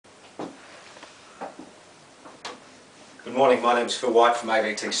Good morning, my name is Phil White from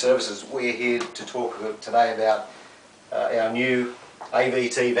AVT Services. We're here to talk today about our new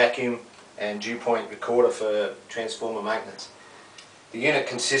AVT vacuum and Dewpoint recorder for transformer maintenance. The unit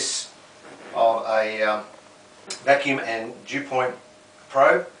consists of a vacuum and Dewpoint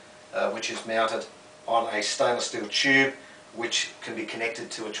probe which is mounted on a stainless steel tube which can be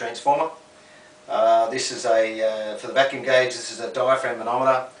connected to a transformer. This is for the vacuum gauge, this is a diaphragm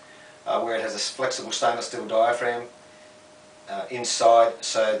manometer where it has a flexible stainless steel diaphragm inside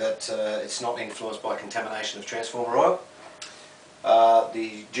so that it's not influenced by contamination of transformer oil.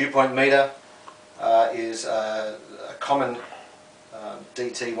 The Dewpoint meter is a common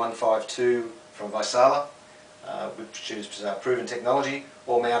DT152 from Vaisala, which is proven technology,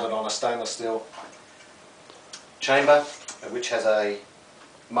 all mounted on a stainless steel chamber which has a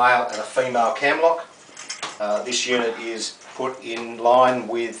male and a female cam lock. This unit is put in line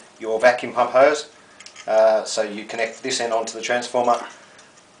with your vacuum pump hose. So you connect this end onto the transformer,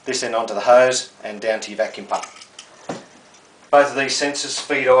 this end onto the hose and down to your vacuum pump. Both of these sensors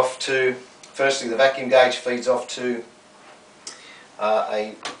feed off to, firstly the vacuum gauge feeds off to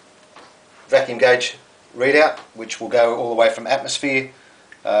a vacuum gauge readout which will go all the way from atmosphere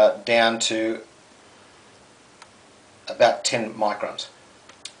down to about 10 microns.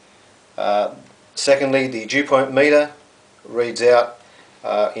 Secondly, the Dewpoint meter reads out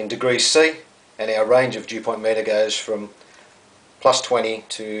in degrees C, and our range of Dewpoint meter goes from +20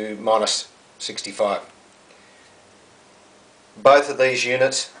 to -65. Both of these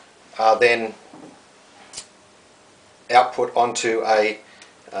units are then output onto a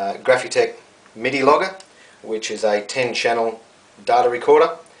Graphitech MIDI logger, which is a 10-channel data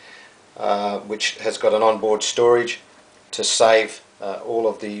recorder which has got an onboard storage to save all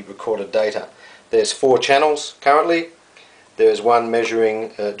of the recorded data. There's 4 channels currently. There's one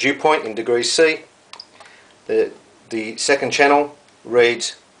measuring Dewpoint in degrees C. The second channel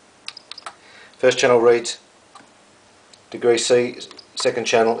reads, first channel reads degrees C, second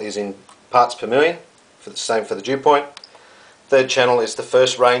channel is in parts per million, same for the Dewpoint. Third channel is the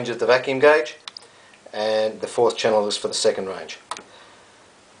first range of the vacuum gauge, and the fourth channel is for the second range.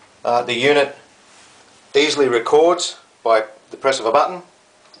 The unit easily records by the press of a button.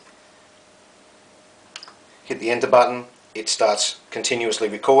 Hit the enter button, it starts continuously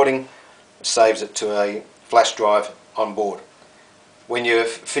recording, saves it to a flash drive on board. When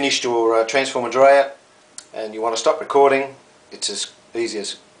you've finished your transformer drayout and you want to stop recording, it's as easy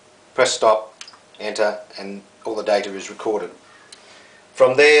as press stop, enter, and all the data is recorded.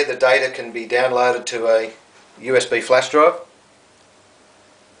 From there the data can be downloaded to a USB flash drive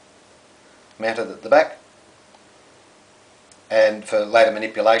mounted at the back, and for later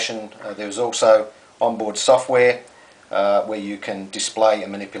manipulation there's also onboard software where you can display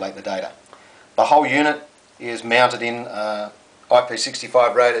and manipulate the data. The whole unit is mounted in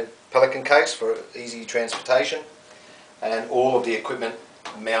IP65 rated Pelican case for easy transportation, and all of the equipment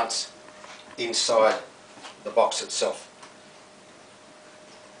mounts inside the box itself.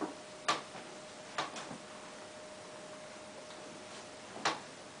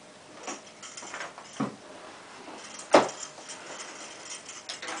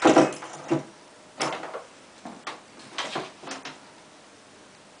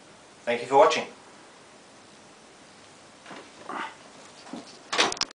 Thank you for watching.